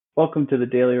Welcome to the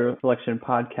Daily Reflection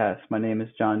Podcast. My name is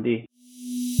John D.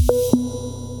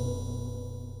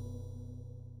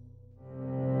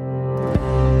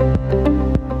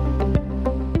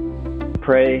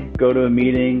 Pray, go to a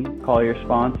meeting, call your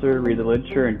sponsor, read the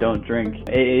literature, and don't drink.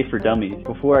 AA for dummies.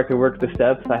 Before I could work the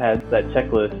steps, I had that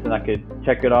checklist and I could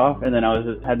check it off, and then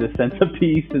had this sense of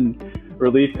peace and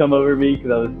relief come over me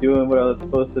because I was doing what I was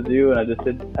supposed to do, and I just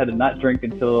had to not drink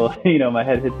until my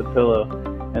head hit the pillow,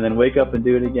 and then wake up and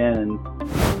do it again.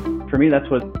 And for me, that's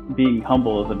what being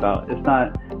humble is about. It's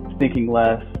not thinking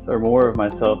less or more of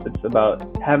myself. It's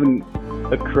about having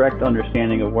a correct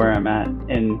understanding of where I'm at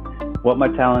and what my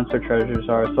talents or treasures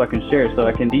are, so I can share, so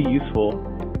I can be useful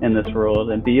in this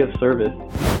world and be of service.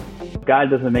 God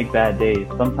doesn't make bad days.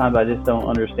 Sometimes I just don't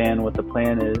understand what the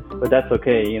plan is, but that's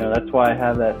okay. That's why I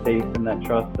have that faith and that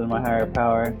trust in my higher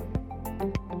power.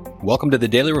 Welcome to the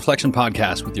Daily Reflection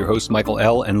Podcast with your hosts Michael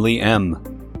L. and Lee M.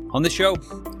 On this show,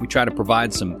 we try to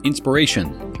provide some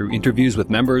inspiration through interviews with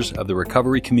members of the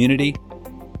recovery community.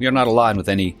 We are not aligned with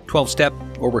any 12-step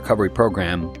or recovery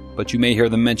program, but you may hear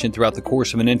them mentioned throughout the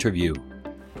course of an interview.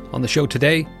 On the show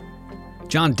today,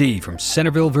 John D. from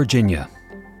Centerville, Virginia.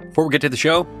 Before we get to the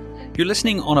show, if you're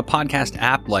listening on a podcast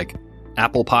app like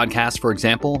Apple Podcasts, for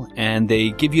example, and they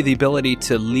give you the ability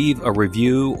to leave a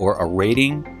review or a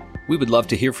rating, we would love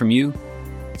to hear from you.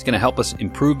 It's going to help us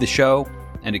improve the show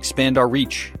and expand our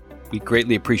reach. We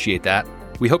greatly appreciate that.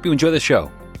 We hope you enjoy the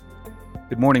show.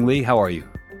 Good morning, Lee. How are you?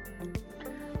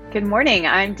 Good morning.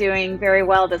 I'm doing very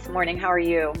well this morning. How are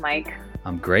you, Mike?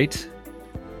 I'm great.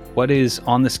 What is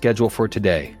on the schedule for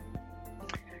today?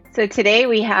 So today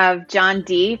we have John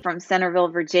D. from Centerville,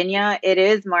 Virginia. It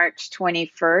is March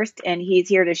 21st, and he's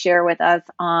here to share with us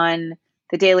on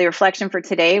the daily reflection for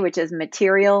today, which is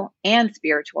material and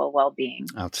spiritual well-being.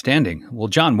 Outstanding. Well,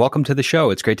 John, welcome to the show.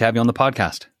 It's great to have you on the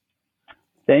podcast.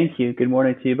 Thank you. Good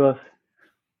morning to you both.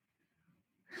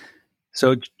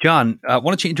 So, John, why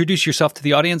don't you introduce yourself to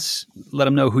the audience? Let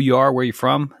them know who you are, where you're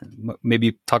from.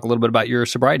 Maybe talk a little bit about your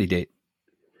sobriety date.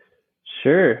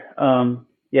 Sure.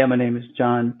 My name is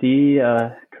John D.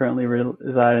 Currently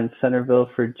reside in Centerville,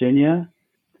 Virginia.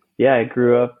 I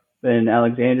grew up in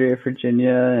Alexandria,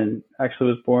 Virginia, and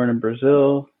actually was born in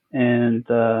Brazil, and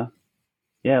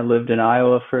lived in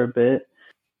Iowa for a bit.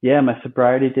 My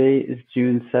sobriety date is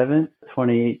June 7th,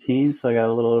 2018, so I got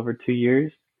a little over 2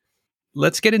 years.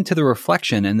 Let's get into the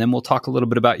reflection, and then we'll talk a little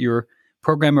bit about your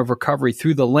program of recovery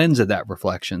through the lens of that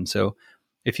reflection. So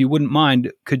if you wouldn't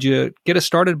mind, could you get us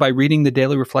started by reading the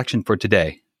daily reflection for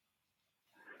today?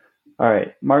 All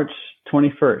right. March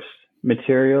 21st,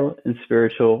 material and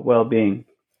spiritual well-being.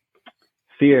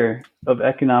 Fear of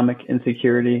economic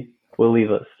insecurity will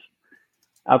leave us.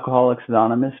 Alcoholics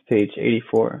Anonymous, page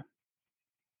 84.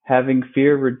 Having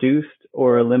fear reduced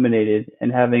or eliminated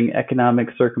and having economic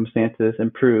circumstances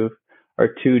improve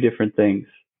are two different things.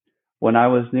 When I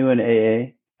was new in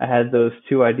AA, I had those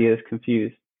two ideas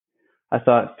confused. I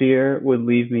thought fear would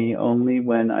leave me only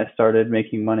when I started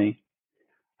making money.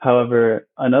 However,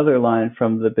 another line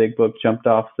from the big book jumped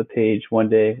off the page one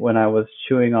day when I was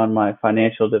chewing on my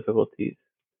financial difficulties.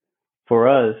 For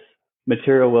us,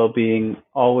 material well-being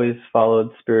always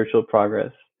followed spiritual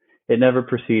progress. It never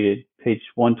preceded, page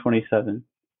 127.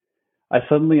 I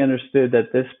suddenly understood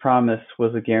that this promise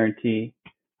was a guarantee.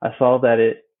 I saw that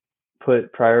it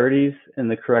put priorities in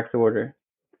the correct order,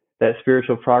 that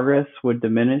spiritual progress would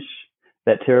diminish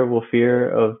that terrible fear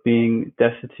of being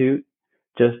destitute,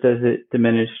 just as it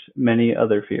diminished many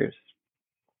other fears.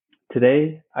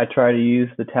 Today, I try to use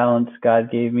the talents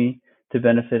God gave me to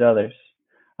benefit others.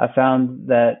 I found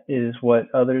that is what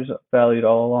others valued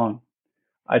all along.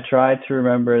 I try to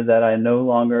remember that I no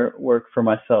longer work for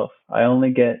myself. I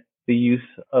only get the use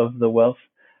of the wealth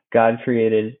God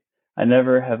created. I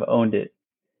never have owned it.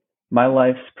 My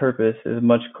life's purpose is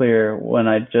much clearer when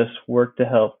I just work to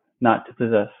help, not to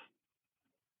possess.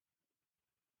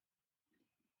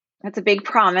 That's a big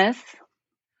promise.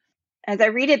 As I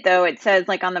read it, though, it says,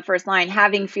 like on the first line,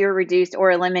 having fear reduced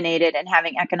or eliminated and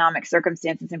having economic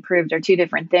circumstances improved are two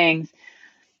different things.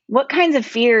 What kinds of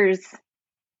fears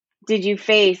did you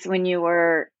face when you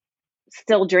were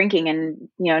still drinking and,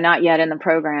 not yet in the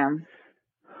program?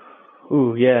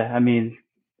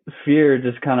 Fear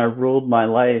just kind of ruled my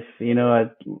life.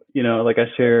 Like I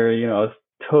share, I was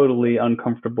totally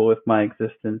uncomfortable with my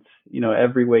existence,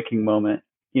 every waking moment,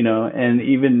 and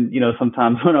even,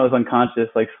 sometimes when I was unconscious,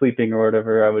 like sleeping or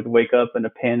whatever, I would wake up in a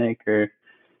panic or,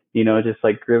 just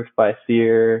like gripped by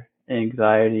fear,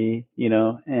 anxiety,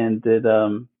 and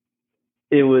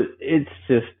it's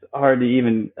just hard to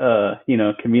even,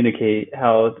 communicate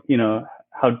how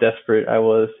how desperate I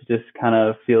was to just kind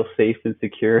of feel safe and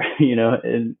secure,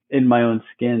 in my own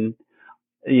skin,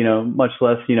 much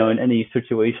less, in any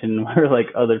situation where like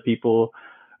other people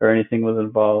or anything was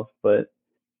involved. But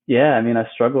yeah, I mean, I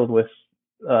struggled with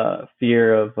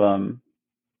fear of,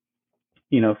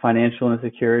 financial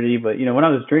insecurity. But, when I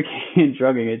was drinking and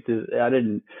drugging, I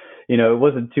didn't, it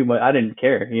wasn't too much. I didn't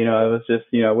care. I was just,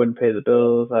 I wouldn't pay the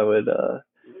bills. I would,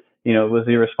 was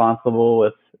irresponsible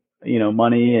with,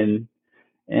 money, and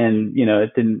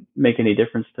it didn't make any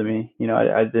difference to me.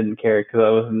 I didn't care because I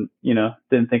wasn't,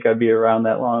 didn't think I'd be around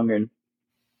that long. And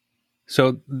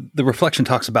so the reflection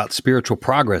talks about spiritual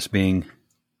progress being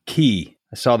key.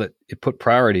 I saw that it put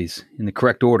priorities in the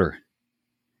correct order,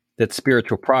 that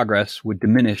spiritual progress would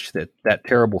diminish that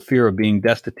terrible fear of being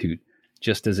destitute,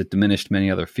 just as it diminished many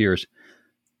other fears.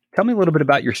 Tell me a little bit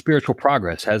about your spiritual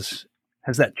progress. Has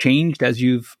that changed as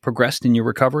you've progressed in your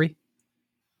recovery?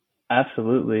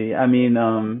 Absolutely. I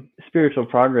mean, spiritual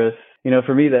progress,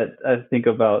 for me, that I think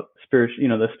about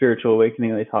the spiritual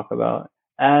awakening they talk about.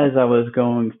 As I was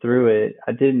going through it,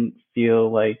 I didn't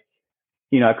feel like,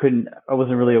 I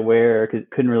wasn't really aware,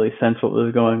 couldn't really sense what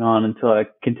was going on until I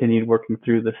continued working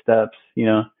through the steps.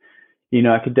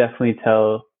 I could definitely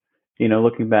tell,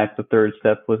 looking back, the third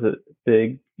step was a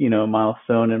big,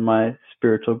 milestone in my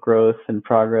spiritual growth and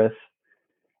progress.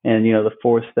 And, the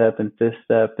fourth step and fifth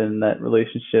step and that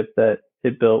relationship that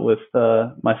it built with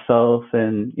myself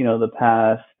and, the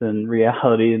past and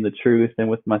reality and the truth and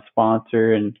with my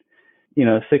sponsor. And,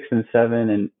 6 and 7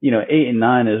 and, 8 and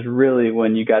 9 is really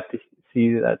when you got to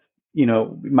see that,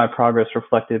 my progress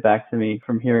reflected back to me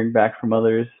from hearing back from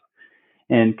others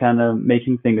and kind of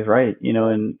making things right,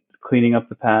 and cleaning up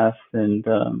the past and,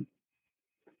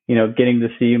 getting to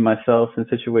see myself in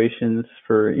situations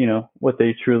for, what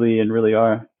they truly and really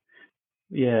are.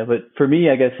 Yeah, but for me,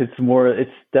 I guess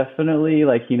it's definitely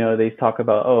like, they talk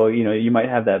about, oh, you might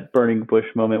have that burning bush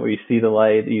moment where you see the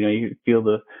light, you feel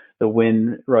the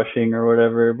wind rushing or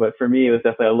whatever. But for me, it was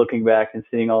definitely looking back and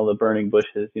seeing all the burning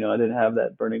bushes. I didn't have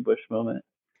that burning bush moment.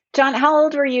 John, how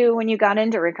old were you when you got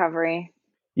into recovery?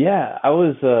 Yeah, I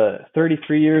was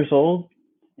 33 years old.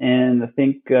 And I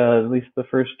think at least the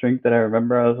first drink that I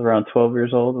remember, I was around 12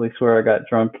 years old, at least where I got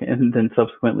drunk and then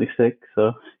subsequently sick. So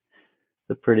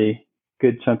it's a pretty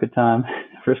good chunk of time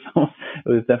for someone. It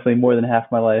was definitely more than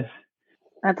half my life.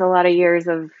 That's a lot of years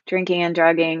of drinking and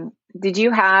drugging. Did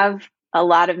you have a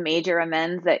lot of major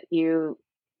amends that you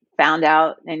found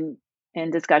out in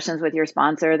discussions with your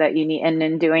sponsor that you need, and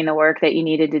in doing the work that you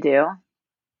needed to do?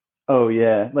 Oh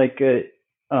yeah,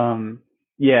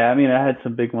 yeah. I mean, I had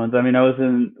some big ones. I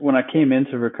mean, when I came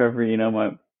into recovery,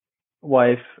 my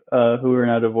wife, who we're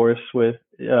now divorced with,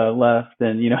 left,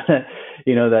 and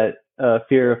that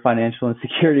fear of financial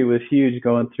insecurity was huge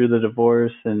going through the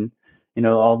divorce, and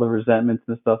all the resentments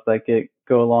and stuff that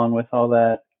go along with all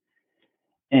that.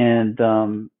 And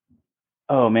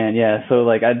oh man, yeah. So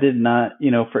like I did not,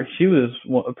 she was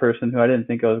a person who I didn't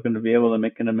think I was going to be able to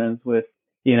make an amends with.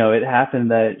 It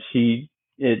happened that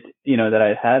that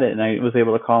I had it and I was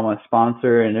able to call my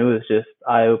sponsor, and it was just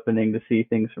eye opening to see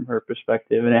things from her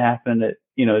perspective. And it happened at,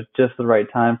 just the right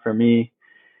time for me.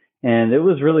 And it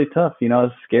was really tough. I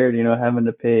was scared, having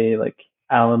to pay like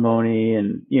alimony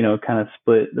and, kind of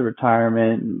split the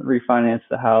retirement and refinance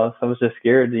the house. I was just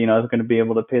scared, I was going to be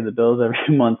able to pay the bills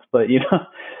every month. But,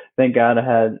 thank God I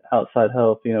had outside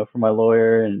help, from my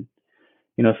lawyer and,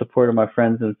 support of my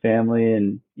friends and family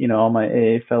and, all my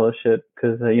AA fellowship,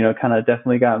 because, kind of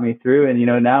definitely got me through.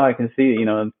 And, now I can see,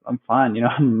 I'm fine.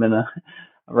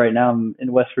 Right now I'm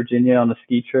in West Virginia on a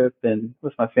ski trip and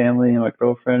with my family and my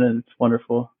girlfriend, and it's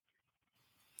wonderful.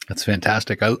 That's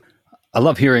fantastic. I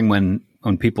love hearing when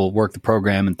people work the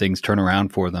program and things turn around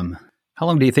for them. How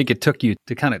long do you think it took you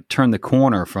to kind of turn the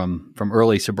corner from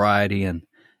early sobriety and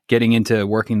getting into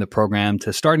working the program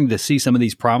to starting to see some of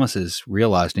these promises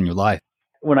realized in your life?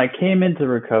 When I came into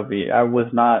recovery, I was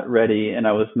not ready and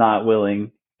I was not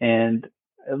willing. And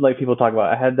like people talk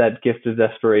about, I had that gift of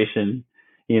desperation,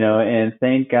 and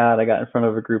thank God I got in front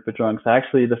of a group of drunks.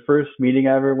 Actually, the first meeting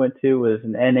I ever went to was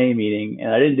an NA meeting,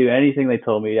 and I didn't do anything they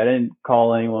told me. I didn't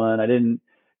call anyone. I didn't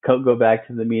go back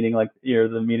to the meeting, like,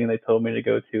 the meeting they told me to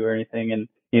go to or anything. And,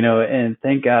 and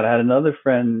thank God I had another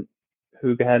friend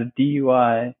who had a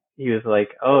DUI. He was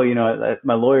like, oh,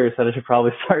 my lawyer said I should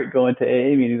probably start going to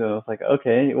AA meetings. And I was like,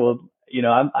 okay, well,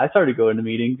 I started going to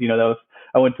meetings.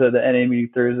 I went to the NA meeting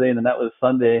Thursday, and then that was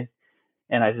Sunday.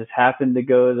 And I just happened to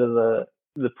go to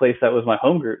the place that was my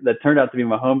home group, that turned out to be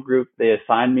my home group. They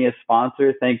assigned me a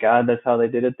sponsor. Thank God that's how they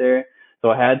did it there. So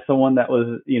I had someone that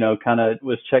was, kind of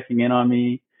was checking in on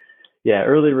me. Yeah,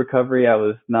 early recovery, I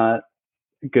was not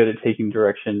good at taking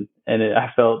direction, and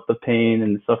I felt the pain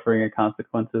and suffering and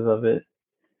consequences of it.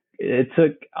 It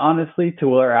took, honestly, to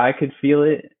where I could feel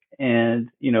it and,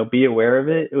 be aware of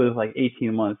it. It was like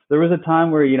 18 months. There was a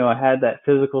time where, I had that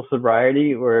physical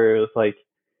sobriety where it was like,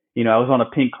 I was on a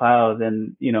pink cloud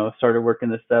and, started working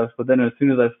the steps. But then as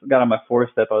soon as I got on my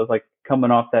fourth step, I was like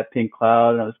coming off that pink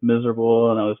cloud and I was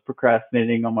miserable and I was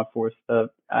procrastinating on my fourth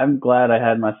step. I'm glad I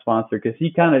had my sponsor because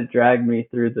he kind of dragged me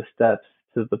through the steps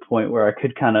to the point where I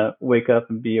could kind of wake up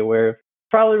and be aware of,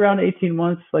 probably around 18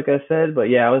 months, like I said. But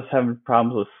yeah, I was having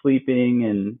problems with sleeping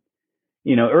and,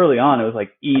 early on it was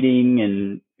like eating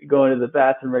and going to the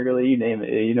bathroom regularly, you name it.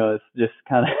 It's just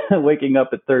kind of waking up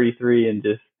at 33 and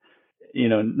just,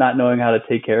 not knowing how to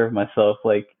take care of myself,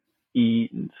 like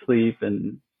eat and sleep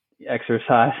and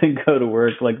exercise and go to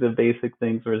work. Like the basic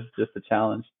things was just a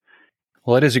challenge.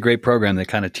 Well, it is a great program that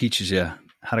kind of teaches you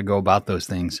how to go about those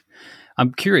things.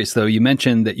 I'm curious though, you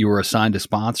mentioned that you were assigned a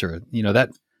sponsor.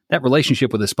 That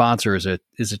relationship with a sponsor is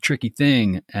a tricky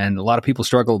thing. And a lot of people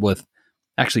struggle with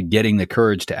actually getting the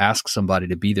courage to ask somebody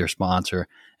to be their sponsor,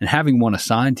 and having one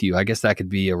assigned to you. I guess that could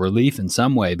be a relief in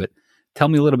some way, but tell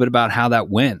me a little bit about how that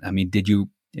went. I mean, did you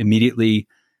immediately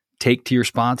take to your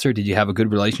sponsor? Did you have a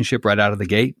good relationship right out of the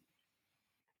gate?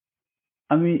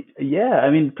 I mean, yeah,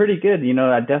 pretty good.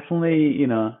 I definitely,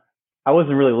 I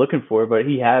wasn't really looking for it, but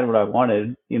he had what I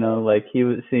wanted, like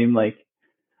seemed like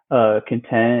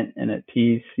content and at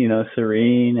peace,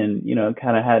 serene, and,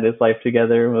 kind of had his life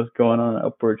together, was going on an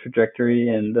upward trajectory.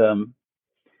 And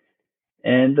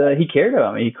he cared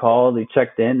about me. He called, he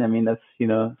checked in. I mean, that's,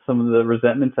 some of the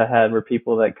resentments I had were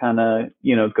people that kind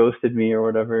of, ghosted me or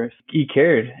whatever. He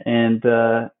cared. And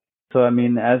so,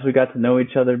 as we got to know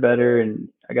each other better and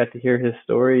I got to hear his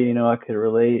story, I could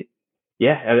relate.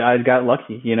 Yeah, I got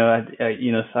lucky. So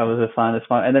I was assigned a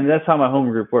sponsor. And then that's how my home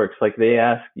group works. Like they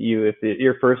ask you, if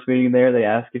your first meeting there, they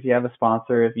ask if you have a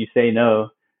sponsor. If you say no,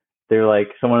 they're like,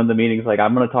 someone in the meeting's like,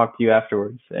 I'm going to talk to you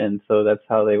afterwards. And so that's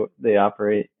how they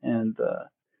operate. And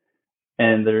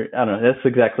they're, I don't know, that's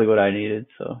exactly what I needed.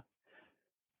 So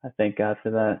I thank God for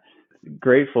that.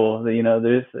 Grateful that,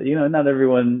 there's, not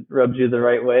everyone rubs you the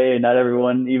right way, and not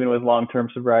everyone, even with long-term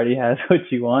sobriety, has what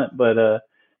you want, but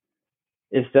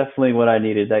it's definitely what I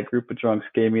needed. That group of drunks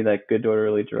gave me that good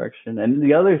orderly direction. And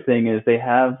the other thing is they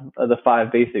have the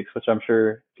 5 basics, which I'm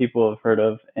sure people have heard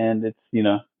of. And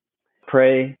it's,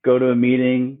 pray, go to a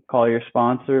meeting, call your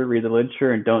sponsor, read the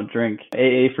literature, and don't drink.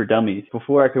 AA for dummies.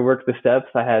 Before I could work the steps,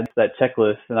 I had that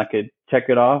checklist and I could check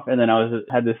it off. And then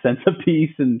had this sense of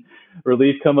peace and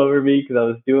relief come over me because I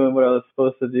was doing what I was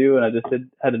supposed to do. And I just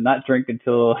had to not drink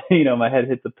until, my head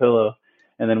hit the pillow,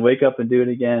 and then wake up and do it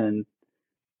again. And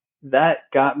that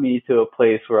got me to a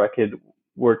place where I could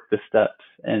work the steps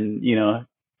and,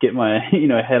 get my,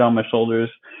 head on my shoulders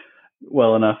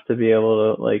well enough to be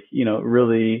able to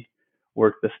really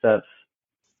work the steps.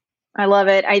 I love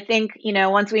it. I think,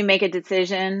 once we make a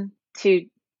decision to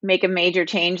make a major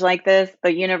change like this,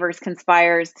 the universe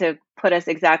conspires to put us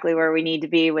exactly where we need to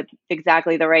be with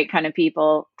exactly the right kind of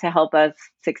people to help us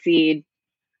succeed.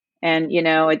 And,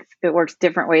 it works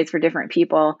different ways for different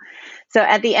people. So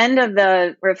at the end of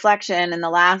the reflection in the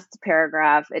last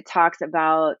paragraph, it talks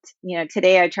about,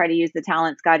 today I try to use the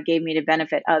talents God gave me to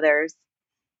benefit others.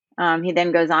 He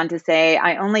then goes on to say,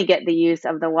 I only get the use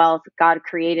of the wealth God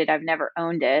created. I've never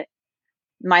owned it.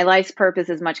 My life's purpose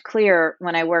is much clearer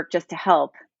when I work just to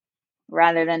help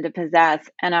rather than to possess.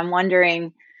 And I'm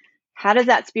wondering, how does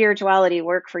that spirituality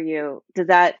work for you? Does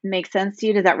that make sense to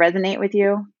you? Does that resonate with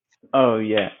you? Oh,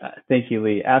 yeah. Thank you,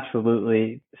 Lee.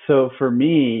 Absolutely. So for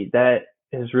me, that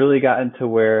has really gotten to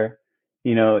where,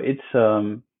 it's,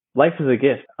 life is a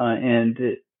gift.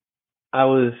 I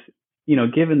was,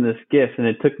 given this gift, and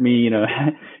it took me,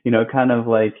 kind of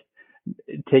like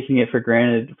taking it for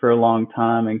granted for a long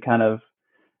time and kind of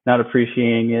not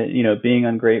appreciating it, being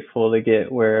ungrateful to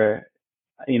get where,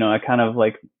 I kind of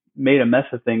like made a mess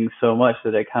of things so much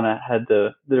that I kind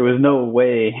of there was no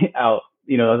way out.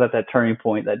 I was at that turning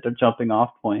point, that jumping off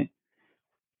point.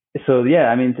 So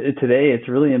yeah, today it's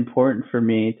really important for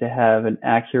me to have an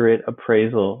accurate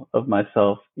appraisal of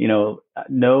myself,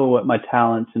 know what my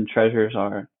talents and treasures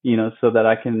are, so that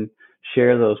I can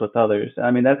share those with others.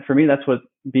 That for me, that's what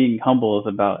being humble is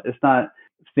about. It's not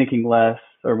thinking less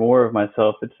or more of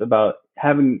myself. It's about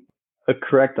having a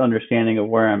correct understanding of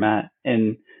where I'm at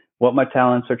and what my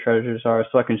talents or treasures are,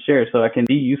 so I can share, so I can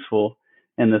be useful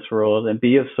in this world and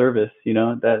be of service.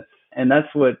 That's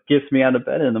what gets me out of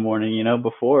bed in the morning.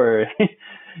 Before,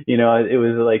 it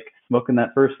was like smoking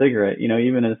that first cigarette,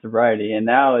 even in sobriety. And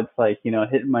now it's like,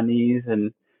 hitting my knees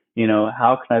and,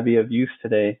 how can I be of use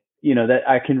today? that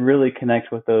I can really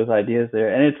connect with those ideas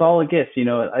there. And it's all a gift,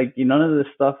 like none of the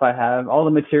stuff I have, all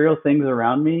the material things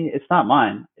around me, it's not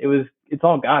mine. It's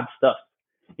all God's stuff,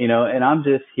 and I'm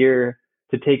just here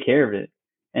to take care of it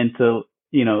and to,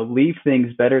 leave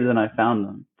things better than I found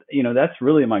them. That's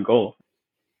really my goal.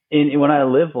 And when I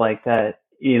live like that,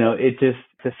 it just,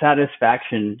 the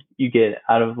satisfaction you get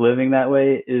out of living that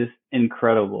way is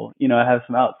incredible. I have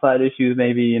some outside issues,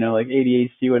 maybe, like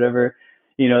ADHD, whatever.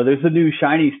 There's the new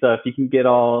shiny stuff. You can get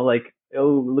all like,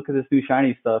 oh, look at this new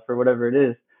shiny stuff or whatever it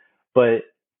is. But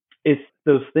it's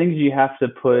those things you have to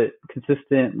put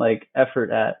consistent like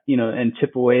effort at, and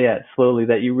chip away at slowly,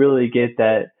 that you really get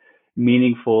that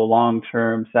meaningful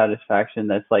long-term satisfaction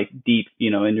that's like deep,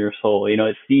 in your soul.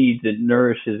 It feeds, it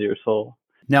nourishes your soul.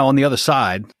 Now, on the other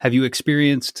side, have you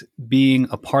experienced being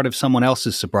a part of someone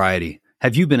else's sobriety?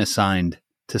 Have you been assigned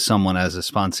to someone as a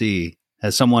sponsee?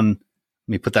 Has someone, let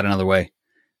me put that another way,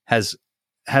 has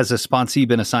a sponsee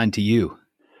been assigned to you?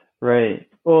 Right.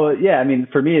 Well, yeah, I mean,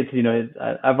 for me, it's,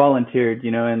 I volunteered,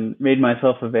 and made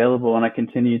myself available, and I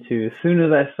continue to. As soon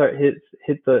as I start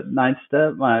hit the ninth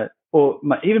step,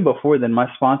 even before then, my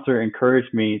sponsor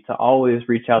encouraged me to always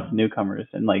reach out to newcomers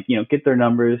and like, get their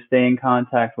numbers, stay in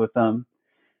contact with them.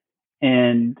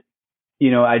 And,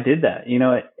 I did that,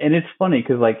 and it's funny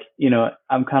because like,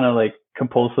 I'm kind of like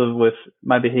compulsive with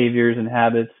my behaviors and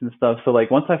habits and stuff. So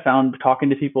like once I found talking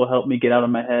to people helped me get out of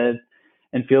my head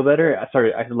and feel better,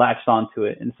 I latched onto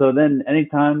it. And so then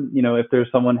anytime, if there's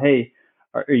someone, hey,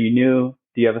 are you new?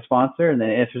 Do you have a sponsor? And then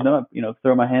the answer's no,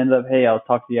 throw my hand up. Hey, I'll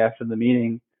talk to you after the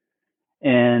meeting.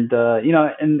 And,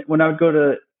 and when I would go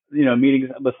to, meetings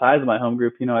besides my home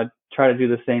group, I'd try to do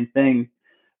the same thing.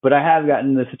 But I have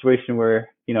gotten in the situation where,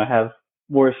 I have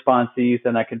more sponsees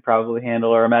than I could probably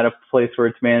handle, or I'm at a place where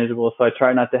it's manageable. So I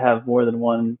try not to have more than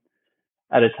one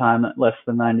at a time, less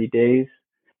than 90 days.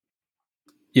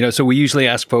 So we usually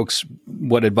ask folks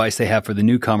what advice they have for the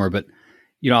newcomer, but,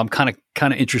 I'm kind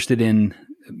of interested in,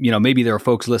 maybe there are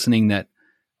folks listening that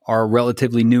are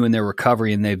relatively new in their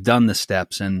recovery and they've done the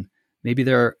steps, and maybe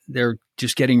they're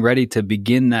just getting ready to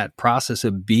begin that process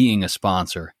of being a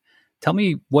sponsor. Tell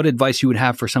me what advice you would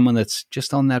have for someone that's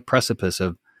just on that precipice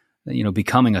of,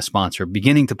 becoming a sponsor,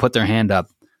 beginning to put their hand up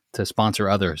to sponsor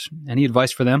others. Any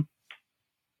advice for them?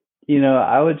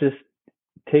 I would just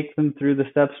take them through the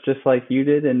steps just like you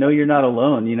did, and know you're not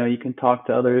alone. You can talk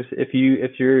to others. If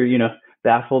you're,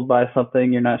 baffled by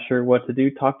something, you're not sure what to do,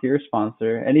 talk to your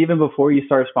sponsor. And even before you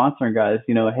start sponsoring guys,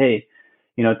 hey,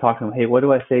 talk to them. Hey, what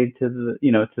do I say to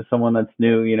to someone that's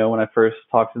new, when I first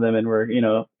talk to them and we're,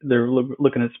 they're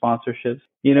looking at sponsorships,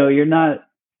 you're not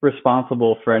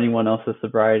responsible for anyone else's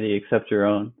sobriety except your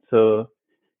own. So,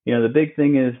 the big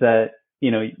thing is that,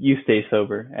 you stay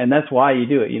sober, and that's why you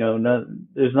do it.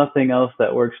 There's nothing else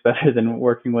that works better than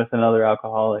working with another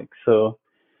alcoholic. So,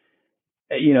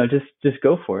 just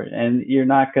go for it, and you're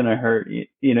not going to hurt,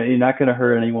 you're not going to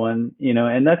hurt anyone,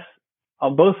 and that's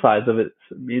on both sides of it,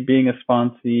 being a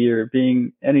sponsee or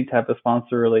being any type of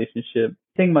sponsor relationship. The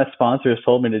thing my sponsors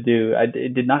told me to do,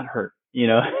 it did not hurt,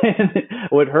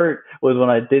 What hurt was when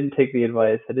I didn't take the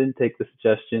advice, I didn't take the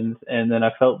suggestions, and then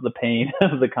I felt the pain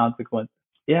of the consequence.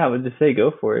 Yeah, I would just say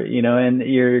go for it, and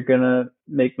you're going to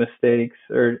make mistakes,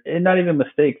 and not even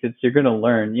mistakes, it's you're going to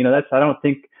learn. I don't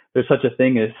think there's such a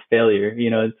thing as failure,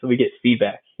 so we get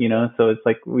feedback, so it's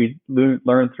like we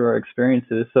learn through our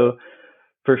experiences. So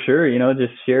for sure,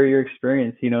 just share your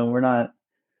experience. We're not,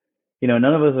 none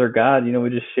of us are God, we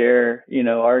just share,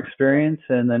 our experience,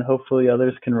 and then hopefully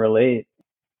others can relate.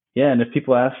 Yeah. And if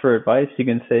people ask for advice, you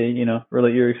can say,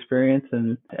 relate your experience.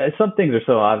 And some things are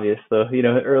so obvious though,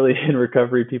 early in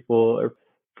recovery, people are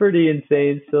pretty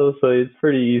insane still. So it's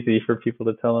pretty easy for people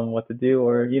to tell them what to do,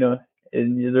 or,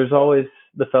 and there's always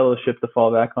the fellowship to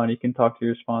fall back on. You can talk to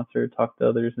your sponsor, talk to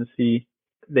others, and see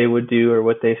they would do or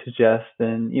what they suggest.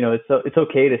 And, it's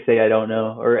okay to say, I don't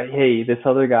know, or, hey, this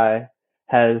other guy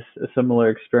has a similar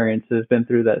experience, has been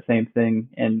through that same thing.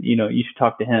 And, you should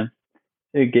talk to him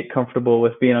and get comfortable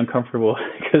with being uncomfortable,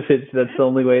 because that's the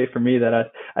only way for me that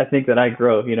I think that I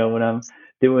grow, when I'm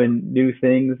doing new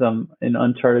things, I'm in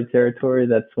uncharted territory.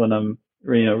 That's when I'm,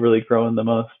 really growing the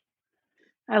most.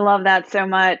 I love that so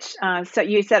much. So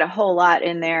you said a whole lot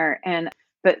in there,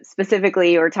 but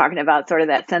specifically you were talking about sort of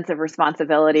that sense of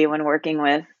responsibility when working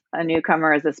with a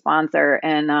newcomer as a sponsor.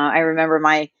 And I remember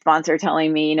my sponsor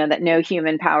telling me, that no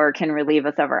human power can relieve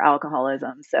us of our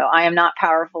alcoholism. So I am not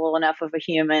powerful enough of a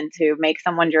human to make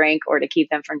someone drink or to keep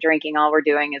them from drinking. All we're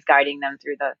doing is guiding them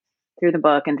through the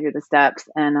book and through the steps,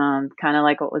 and kind of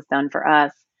like what was done for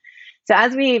us. So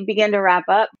as we begin to wrap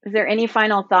up, is there any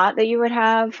final thought that you would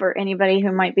have for anybody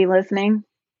who might be listening?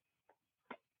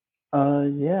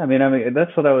 Yeah, I mean,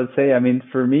 that's what I would say. I mean,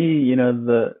 for me,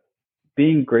 the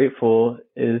being grateful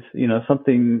is,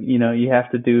 something, you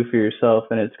have to do for yourself,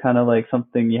 and it's kind of like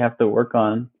something you have to work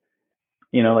on.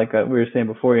 Like we were saying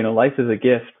before, life is a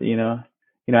gift,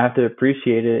 I have to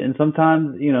appreciate it. And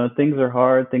sometimes, things are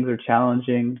hard, things are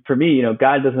challenging. For me,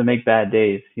 God doesn't make bad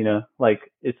days, like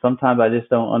it's sometimes I just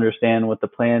don't understand what the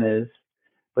plan is,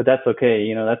 but that's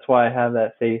okay. That's why I have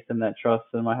that faith and that trust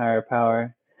in my higher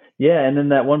power. Yeah. And then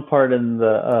that one part in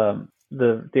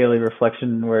the daily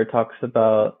reflection where it talks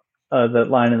about, that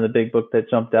line in the big book that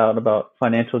jumped out about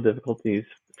financial difficulties.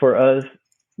 For us,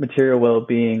 material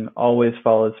well-being always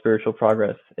followed spiritual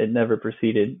progress. It never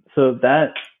preceded. So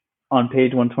that on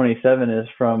page 127 is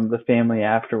from the family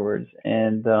afterwards.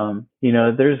 And,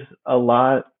 there's a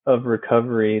lot of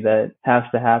recovery that has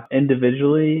to happen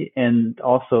individually and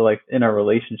also like in our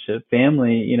relationship.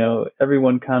 Family,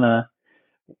 everyone kind of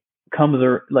comes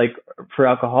like for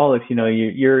alcoholics,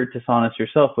 you're dishonest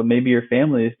yourself, but maybe your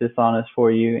family is dishonest for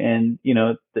you. And,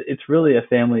 it's really a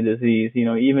family disease,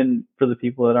 even for the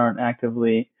people that aren't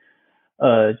actively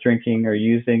drinking or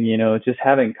using, just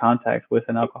having contact with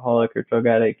an alcoholic or drug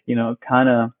addict, kind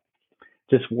of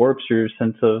just warps your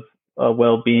sense of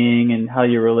well-being and how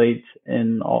you relate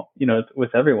in all,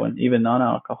 with everyone, even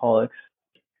non-alcoholics.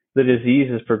 The disease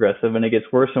is progressive and it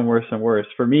gets worse and worse and worse.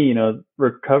 For me,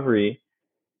 recovery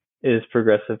is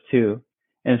progressive too.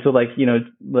 And so like,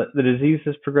 the disease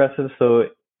is progressive. So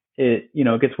it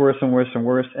gets worse and worse and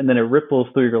worse. And then it ripples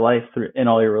through your life in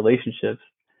all your relationships.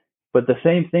 But the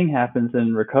same thing happens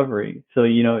in recovery. So,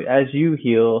 as you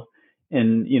heal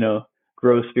and,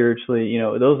 grow spiritually,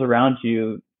 those around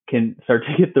you can start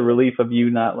to get the relief of you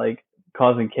not like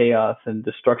causing chaos and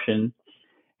destruction.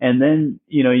 And then,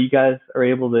 you guys are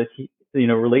able to,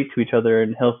 relate to each other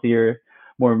in healthier,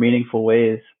 more meaningful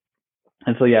ways.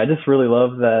 And so, yeah, I just really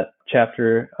love that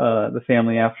chapter, the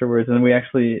family afterwards. And we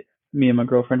actually, me and my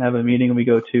girlfriend have a meeting we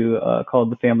go to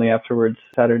called the family afterwards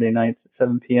Saturday nights at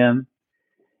 7 p.m.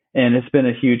 And it's been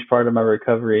a huge part of my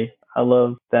recovery. I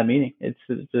love that meeting. It's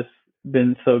just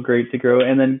been so great to grow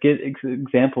and then get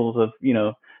examples of,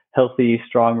 healthy,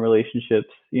 strong relationships,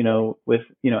 with,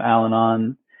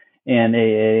 Al-Anon and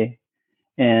AA.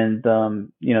 And,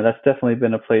 that's definitely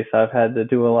been a place I've had to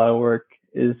do a lot of work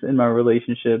is in my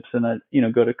relationships. And I,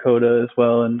 go to CODA as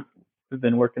well. And we've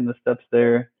been working the steps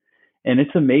there. And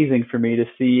it's amazing for me to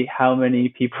see how many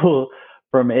people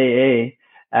from AA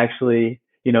actually,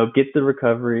 get the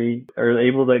recovery, are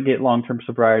able to get long-term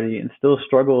sobriety and still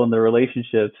struggle in their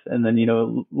relationships. And then,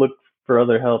 look for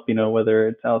other help, whether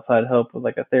it's outside help with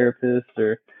like a therapist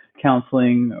or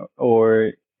counseling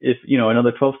or if,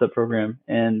 another 12-step program.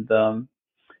 And,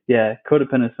 yeah,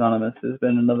 Codependence Anonymous has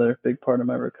been another big part of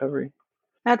my recovery.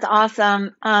 That's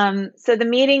awesome. So the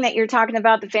meeting that you're talking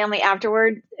about, the family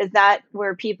afterward, is that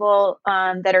where people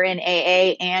that are in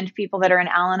AA and people that are in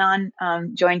Al-Anon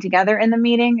join together in the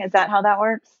meeting? Is that how that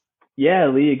works? Yeah,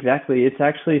 Lee, exactly. It's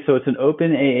actually, so it's an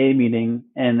open AA meeting,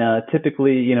 and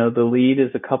typically, the lead is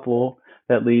a couple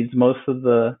that leads most of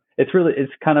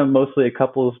it's kind of mostly a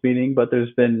couples meeting, but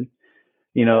there's been,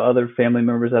 other family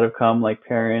members that have come, like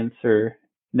parents or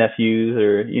nephews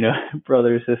or,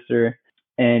 brother, sister.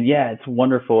 And yeah, it's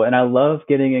wonderful. And I love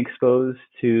getting exposed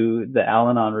to the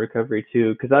Al-Anon recovery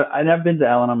too, because I've been to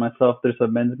Al-Anon myself. There's a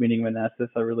men's meeting in Manassas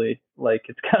I really like.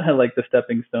 It's kind of like the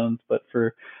stepping stones, but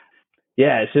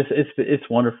yeah, it's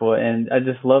wonderful. And I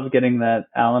just love getting that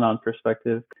Al-Anon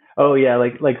perspective. Oh yeah,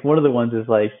 like one of the ones is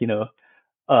like,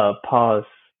 pause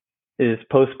is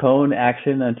postpone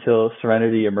action until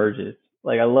serenity emerges.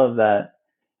 Like I love that.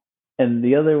 And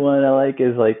the other one I like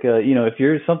is like, if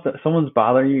you're someone's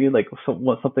bothering you, like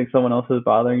something someone else is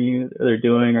bothering you, or they're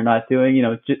doing or not doing,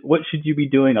 what should you be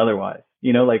doing otherwise?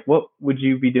 Like what would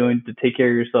you be doing to take care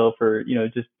of yourself or,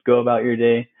 just go about your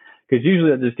day? Because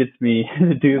usually that just gets me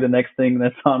to do the next thing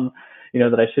that's on,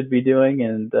 that I should be doing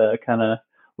and kind of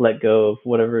let go of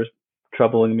whatever's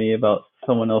troubling me about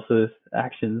someone else's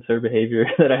actions or behavior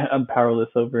that I'm powerless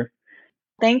over.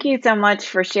 Thank you so much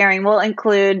for sharing. We'll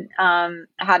include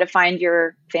how to find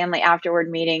your family afterward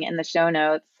meeting in the show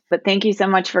notes. But thank you so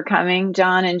much for coming,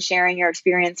 John, and sharing your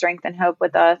experience, strength, and hope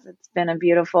with us. It's been a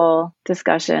beautiful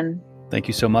discussion. Thank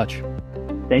you so much.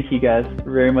 Thank you, guys.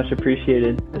 Very much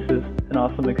appreciated. This is an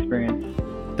awesome experience.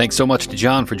 Thanks so much to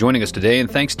John for joining us today,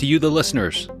 and thanks to you, the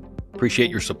listeners.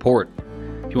 Appreciate your support.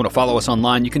 If you want to follow us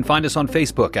online, you can find us on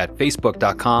Facebook at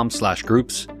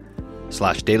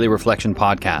facebook.com/groups/Daily Reflection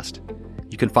Podcast.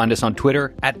 You can find us on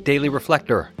Twitter at Daily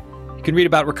Reflector. You can read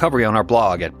about recovery on our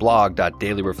blog at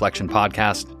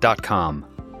blog.dailyreflectionpodcast.com.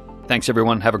 Thanks,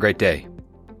 everyone. Have a great day.